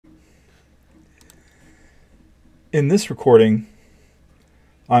In this recording,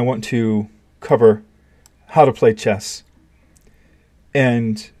 I want to cover how to play chess.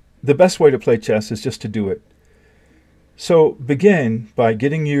 And the best way to play chess is just to do it. So begin by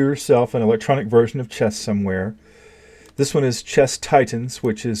getting yourself an electronic version of chess somewhere. This one is Chess Titans,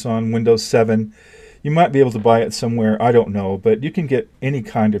 which is on Windows 7. You might be able to buy it somewhere, I don't know, but you can get any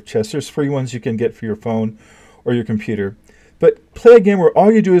kind of chess. There's free ones you can get for your phone or your computer. But play a game where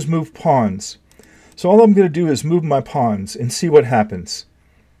all you do is move pawns. So all I'm going to do is move my pawns and see what happens.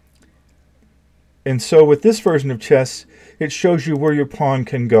 And so with this version of chess, it shows you where your pawn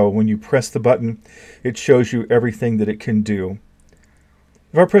can go. When you press the button, it shows you everything that it can do.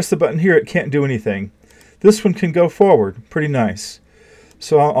 If I press the button here, it can't do anything. This one can go forward. Pretty nice.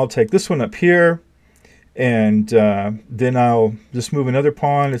 So I'll take this one up here, and then I'll just move another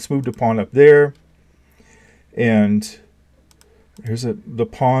pawn. It's moved a pawn up there. And here's the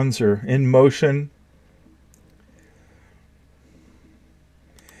pawns are in motion.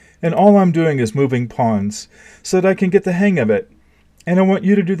 And all I'm doing is moving pawns so that I can get the hang of it. And I want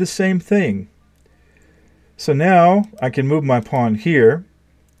you to do the same thing. So now I can move my pawn here.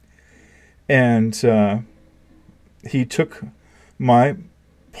 And he took my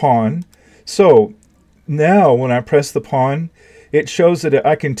pawn. So now when I press the pawn, it shows that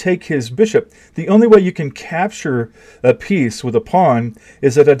I can take his bishop. The only way you can capture a piece with a pawn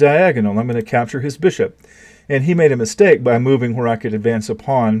is at a diagonal. I'm going to capture his bishop. And he made a mistake by moving where I could advance a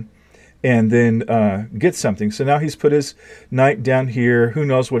pawn and then get something. So now he's put his knight down here. Who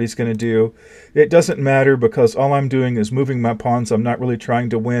knows what he's going to do? It doesn't matter because all I'm doing is moving my pawns. I'm not really trying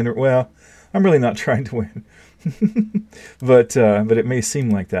to win. Well, I'm really not trying to win. but it may seem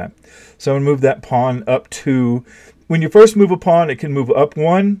like that. So I'm going to move that pawn up 2. When you first move a pawn, it can move up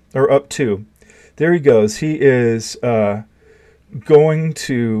 1 or up 2. There he goes. He is going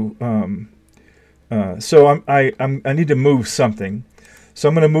to... So I need to move something. So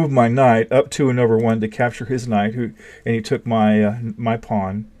I'm going to move my knight up 2 and over 1 to capture his knight, and he took my my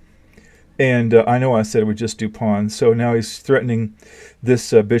pawn. And I know I said it would just do pawns. So now he's threatening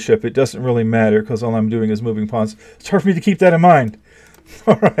this bishop. It doesn't really matter because all I'm doing is moving pawns. It's hard for me to keep that in mind.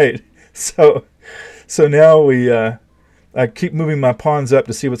 All right. So now I keep moving my pawns up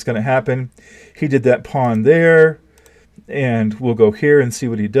to see what's going to happen. He did that pawn there, and we'll go here and see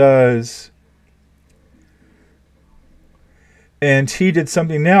what he does. And he did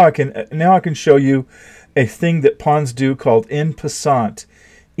something. Now I can show you a thing that pawns do called en passant.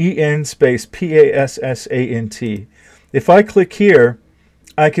 En space P-A-S-S-A-N-T. If I click here,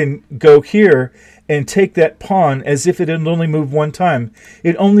 I can go here and take that pawn as if it had only moved one time.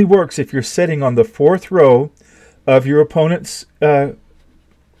 It only works if you're sitting on the 4th row of your opponent's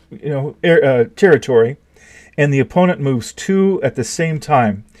territory, and the opponent moves 2 at the same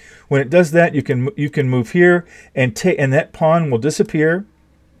time. When it does that, you can move here and that pawn will disappear.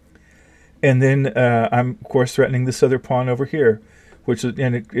 And then I'm of course threatening this other pawn over here,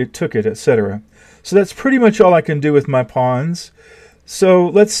 it took it, etc. So that's pretty much all I can do with my pawns. So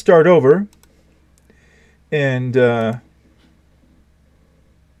let's start over. And all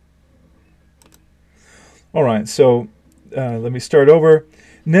right, so let me start over.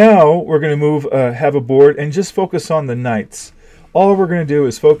 Now we're going to move, have a board, and just focus on the knights. All we're going to do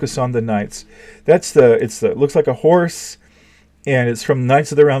is focus on the knights. It looks like a horse, and it's from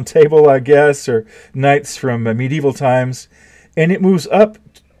Knights of the Round Table, I guess, or knights from medieval times. And it moves up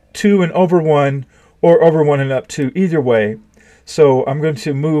 2 and over 1, or over 1 and up 2, either way. So I'm going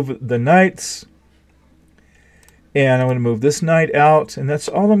to move the knights, and I'm going to move this knight out, and that's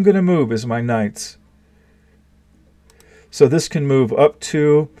all I'm going to move is my knights. So this can move up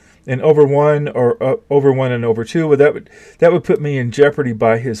 2 and over 1, or over 1 and over 2. But that would put me in jeopardy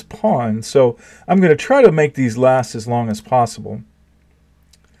by his pawn. So I'm going to try to make these last as long as possible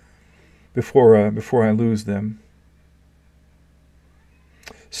before I lose them.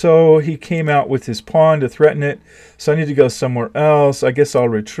 So he came out with his pawn to threaten it. So I need to go somewhere else. I guess I'll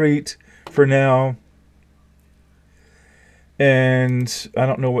retreat for now. And I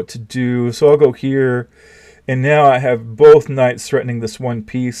don't know what to do. So I'll go here. And now I have both knights threatening this one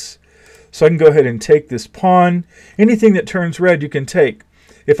piece. So I can go ahead and take this pawn. Anything that turns red you can take.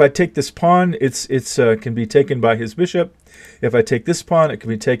 If I take this pawn, it can be taken by his bishop. If I take this pawn, it can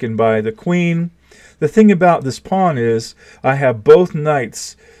be taken by the queen. The thing about this pawn is I have both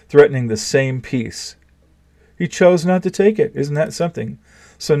knights threatening the same piece. He chose not to take it. Isn't that something?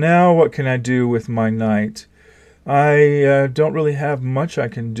 So now what can I do with my knight? I don't really have much I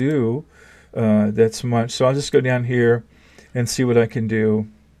can do. That's much. So I'll just go down here and see what I can do.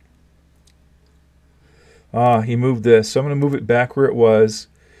 He moved this. So I'm going to move it back where it was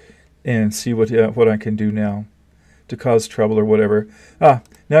and see what I can do now. to cause trouble or whatever. Now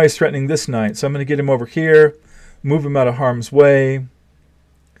he's threatening this knight, so I'm going to get him over here, move him out of harm's way.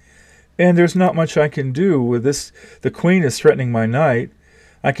 And there's not much I can do with this. The queen is threatening my knight.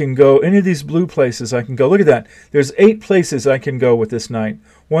 I can go any of these blue places. I can go. Look at that. There's 8 places I can go with this knight.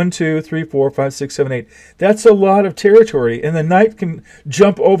 1, 2, 3, 4, 5, 6, 7, 8. That's a lot of territory. And the knight can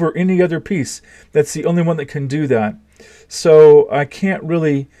jump over any other piece. That's the only one that can do that. So I can't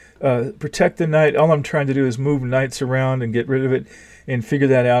really protect the knight. All I'm trying to do is move knights around and get rid of it and figure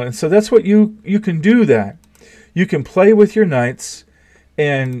that out. And so that's what you can do that. You can play with your knights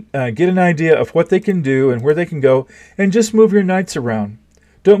and get an idea of what they can do and where they can go, and just move your knights around.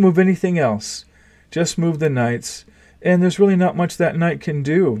 Don't move anything else. Just move the knights. And there's really not much that knight can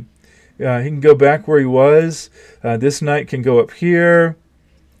do. He can go back where he was. This knight can go up here.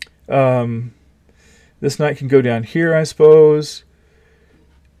 This knight can go down here, I suppose.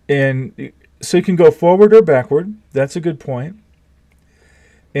 And so he can go forward or backward. That's a good point.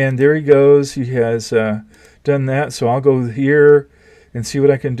 And there he goes. He has done that. So I'll go here and see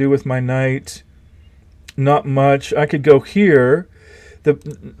what I can do with my knight. Not much. I could go here.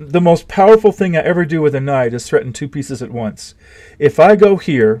 The most powerful thing I ever do with a knight is threaten 2 pieces at once. If I go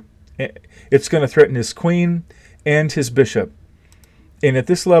here, it's going to threaten his queen and his bishop. And at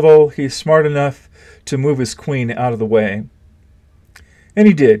this level, he's smart enough to move his queen out of the way. And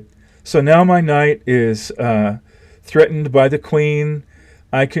he did. So now my knight is threatened by the queen.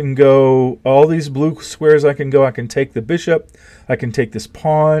 I can go all these blue squares. I can go. I can take the bishop. I can take this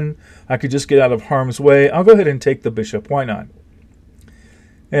pawn. I could just get out of harm's way. I'll go ahead and take the bishop. Why not?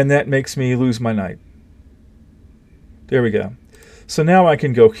 And that makes me lose my knight. There we go. So now I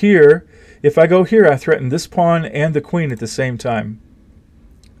can go here. If I go here, I threaten this pawn and the queen at the same time.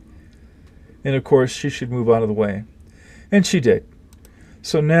 And of course, she should move out of the way. And she did.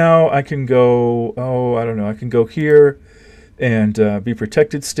 So now I can go, I don't know, I can go here and be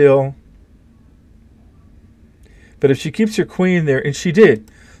protected still. But if she keeps her queen there, and she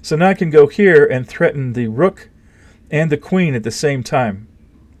did, so now I can go here and threaten the rook and the queen at the same time.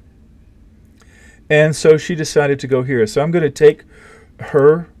 And so she decided to go here. So I'm going to take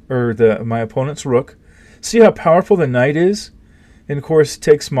her, or my opponent's rook. See how powerful the knight is? And of course,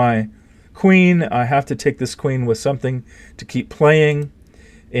 takes my queen. I have to take this queen with something to keep playing.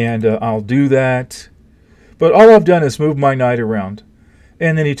 And I'll do that. But all I've done is move my knight around.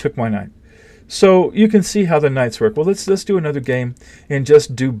 And then he took my knight. So you can see how the knights work. Well, let's do another game and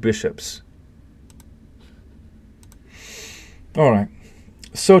just do bishops. All right.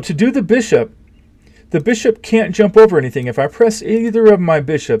 So to do the bishop can't jump over anything. If I press either of my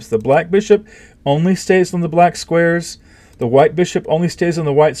bishops, the black bishop only stays on the black squares, the white bishop only stays on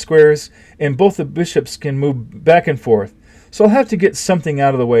the white squares, and both the bishops can move back and forth. So I'll have to get something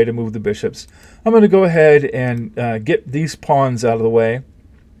out of the way to move the bishops. I'm going to go ahead and get these pawns out of the way.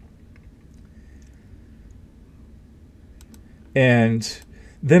 And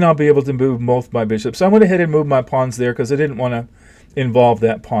then I'll be able to move both my bishops. So I went ahead and moved my pawns there because I didn't want to involve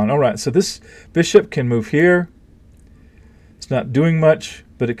that pawn. All right, so this bishop can move here. It's not doing much,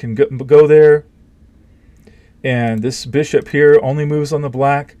 but it can go there. And this bishop here only moves on the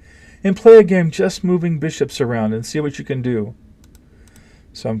black. And play a game just moving bishops around and see what you can do.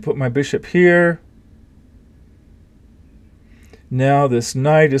 So I'm put my bishop here. Now this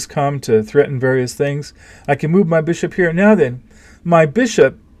knight has come to threaten various things. I can move my bishop here. Now then, my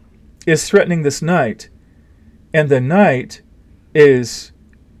bishop is threatening this knight. And the knight is,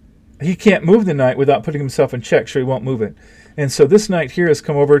 he can't move the knight without putting himself in check, so he won't move it. And so this knight here has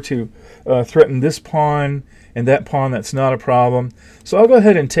come over to threaten this pawn and that pawn. That's not a problem. So I'll go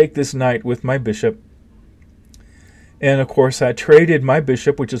ahead and take this knight with my bishop. And of course I traded my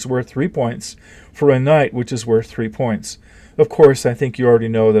bishop, which is worth 3 points, for a knight, which is worth 3 points. Of course, I think you already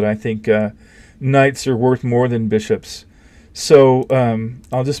know that I think knights are worth more than bishops. So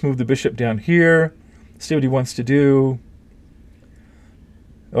I'll just move the bishop down here, see what he wants to do.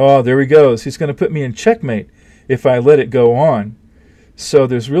 Oh, there he goes. He's going to put me in checkmate if I let it go on. So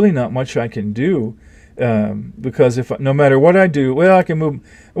there's really not much I can do because no matter what I do, well, I can move.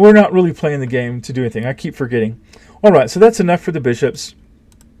 We're not really playing the game to do anything. I keep forgetting. All right, so that's enough for the bishops.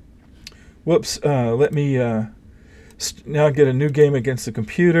 Whoops. Let me now get a new game against the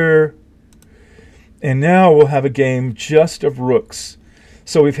computer. And now we'll have a game just of rooks.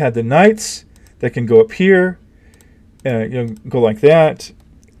 So we've had the knights that can go up here, go like that.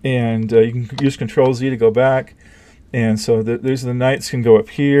 And you can use Control-Z to go back. And so these are the knights can go up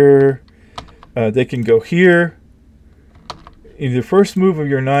here. They can go here. And the first move of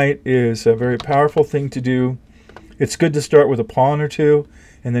your knight is a very powerful thing to do. It's good to start with a pawn or two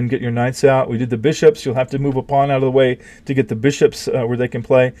and then get your knights out. We did the bishops. You'll have to move a pawn out of the way to get the bishops where they can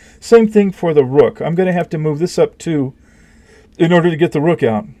play. Same thing for the rook. I'm going to have to move this up too in order to get the rook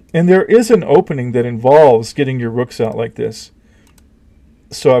out. And there is an opening that involves getting your rooks out like this.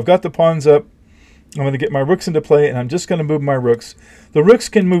 So I've got the pawns up. I'm going to get my rooks into play, and I'm just going to move my rooks. The rooks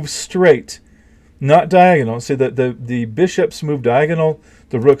can move straight, not diagonal. See that the bishops move diagonal,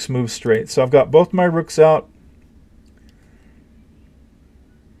 the rooks move straight. So I've got both my rooks out.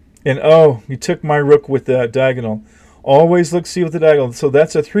 And oh, you took my rook with that diagonal. Always look see with the diagonal. So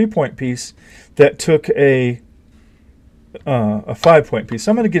that's a 3-point piece that took a 5-point piece.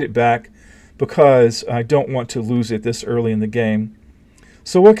 So I'm going to get it back because I don't want to lose it this early in the game.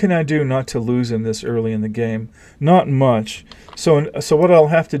 So what can I do not to lose him this early in the game? Not much. So what I'll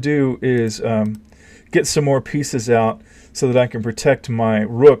have to do is get some more pieces out so that I can protect my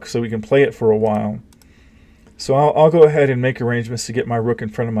rook so we can play it for a while. So I'll go ahead and make arrangements to get my rook in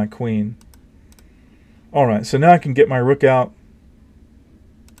front of my queen. Alright, so now I can get my rook out.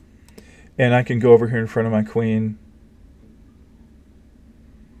 And I can go over here in front of my queen.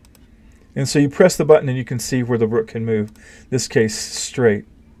 And so you press the button and you can see where the rook can move. In this case, straight.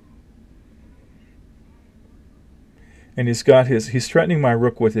 And he's threatening my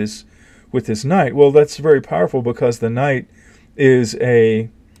rook with his knight. Well, that's very powerful because the knight is a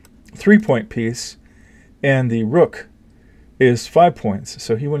 3-point piece and the rook is 5 points.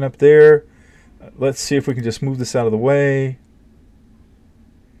 So he went up there. Let's see if we can just move this out of the way.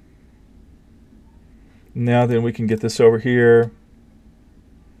 Now then we can get this over here.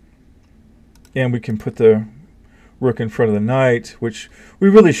 And we can put the rook in front of the knight, which we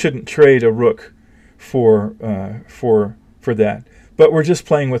really shouldn't trade a rook for that. But we're just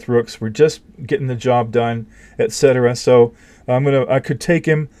playing with rooks. We're just getting the job done, etc. So I could take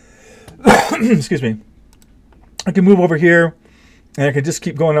him. Excuse me. I can move over here, and I can just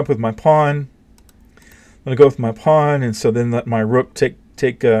keep going up with my pawn. I'm going to go with my pawn, and so then let my rook take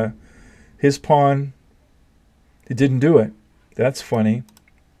his pawn. It didn't do it. That's funny.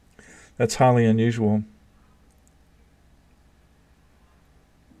 That's highly unusual.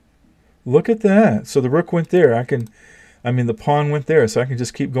 Look at that. So the rook went there. The pawn went there, so I can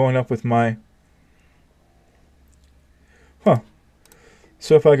just keep going up with my...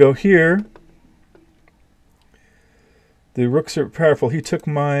 So if I go here, the rooks are powerful. He took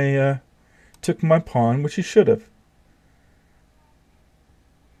my pawn, which he should have.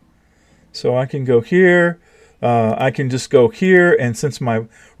 So I can go here. I can just go here, and since my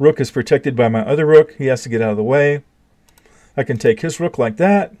rook is protected by my other rook, he has to get out of the way. I can take his rook like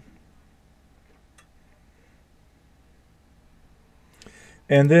that.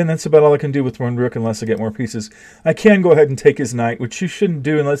 And then that's about all I can do with one rook unless I get more pieces. I can go ahead and take his knight, which you shouldn't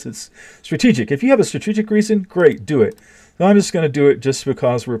do unless it's strategic. If you have a strategic reason, great, do it. So I'm just going to do it just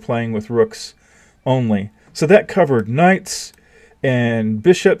because we're playing with rooks only. So that covered knights and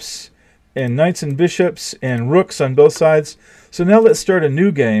bishops and knights and bishops and rooks on both sides. So now let's start a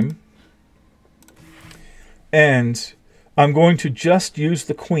new game. And I'm going to just use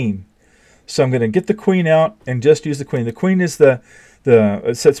the queen. So I'm going to get the queen out and just use the queen. The queen is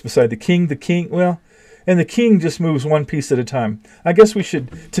it sits beside the king. The king, well, and the king just moves one piece at a time. I guess we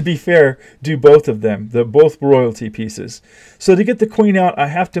should, to be fair, do both of them, both royalty pieces. So to get the queen out, I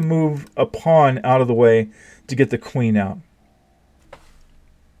have to move a pawn out of the way to get the queen out.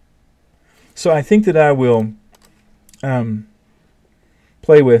 So I think that I will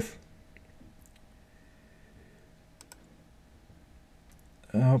play with...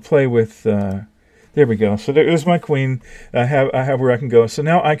 I'll play with... there we go. So there's my queen. I have where I can go. So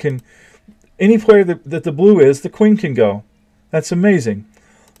now I can... Any player that the blue is, the queen can go. That's amazing.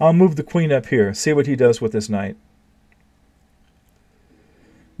 I'll move the queen up here. See what he does with his knight.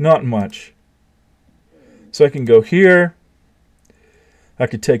 Not much. So I can go here. I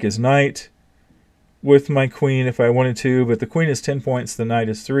could take his knight with my queen if I wanted to, but the queen is 10 points, the knight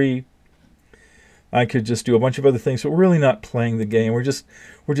is 3. I could just do a bunch of other things, but we're really not playing the game. We're just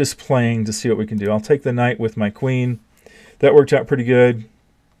playing to see what we can do. I'll take the knight with my queen. That worked out pretty good.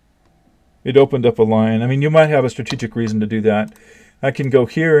 It opened up a line. I mean, you might have a strategic reason to do that. I can go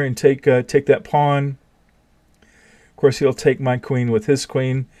here and take that pawn. Of course, he'll take my queen with his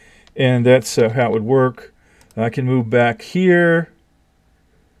queen, and that's how it would work. I can move back here.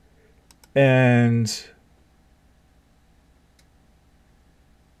 And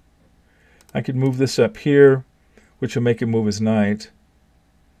I could move this up here, which will make him move his knight,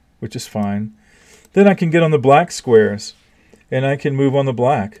 which is fine. Then I can get on the black squares, and I can move on the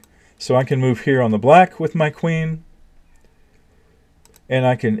black. So I can move here on the black with my queen, and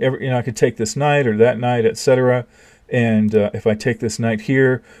I can I could take this knight or that knight, etc. And if I take this knight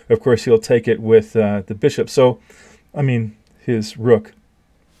here, of course he'll take it with the bishop. So, I mean, his rook.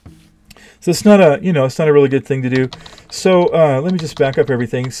 So it's not a, it's not a really good thing to do. So let me just back up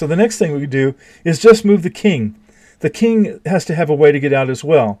everything. So the next thing we could do is just move the king. The king has to have a way to get out as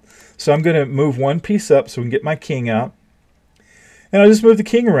well. So I'm going to move one piece up so we can get my king out. And I'll just move the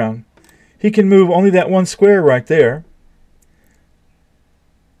king around. He can move only that one square right there.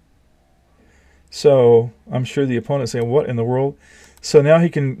 So I'm sure the opponent's saying, what in the world? So now he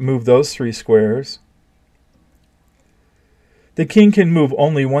can move those 3 squares. The king can move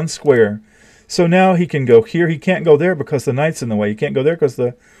only one square. So now he can go here. He can't go there because the knight's in the way. He can't go there because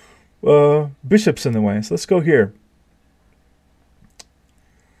the bishop's in the way. So let's go here.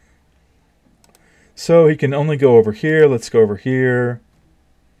 So he can only go over here. Let's go over here.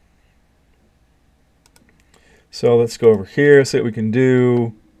 So let's go over here, see what we can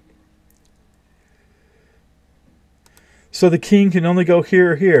do. So the king can only go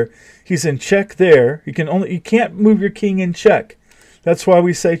here or here. He's in check there. You can't move your king in check. That's why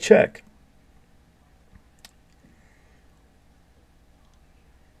we say check.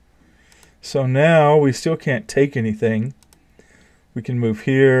 So now we still can't take anything. We can move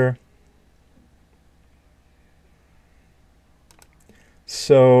here.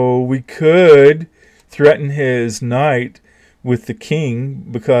 So we could threaten his knight with the king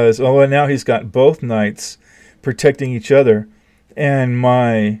because, now he's got both knights protecting each other. And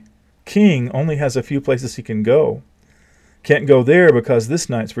my king only has a few places he can go. Can't go there because this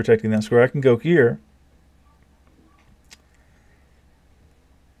knight's protecting that square. I can go here.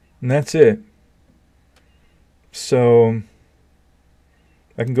 And that's it. So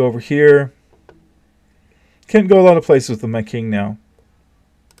I can go over here. Can't go a lot of places with my king now.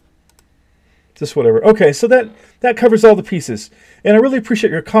 Just whatever. Okay, so that covers all the pieces. And I really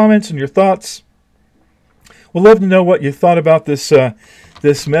appreciate your comments and your thoughts. We'd love to know what you thought about this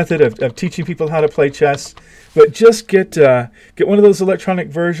this method of teaching people how to play chess. But just get one of those electronic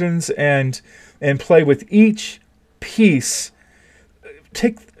versions and play with each piece.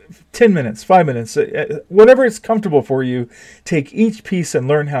 Take 10 minutes, 5 minutes, whatever is comfortable for you. Take each piece and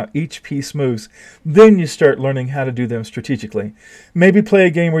learn how each piece moves. Then you start learning how to do them strategically. Maybe play a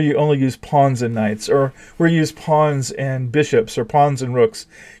game where you only use pawns and knights, or where you use pawns and bishops, or pawns and rooks.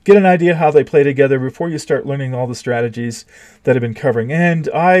 Get an idea how they play together before you start learning all the strategies that I've been covering. And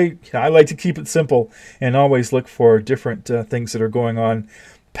I like to keep it simple and always look for different things that are going on.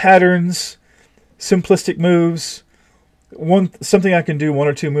 Patterns, simplistic moves, something I can do 1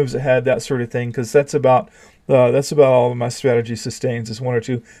 or 2 moves ahead, that sort of thing, because that's about all of my strategy sustains is 1 or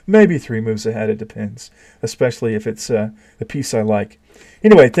 2, maybe 3 moves ahead. It depends, especially if it's a piece I like.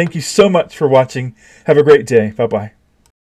 Anyway, thank you so much for watching. Have a great day. Bye-bye.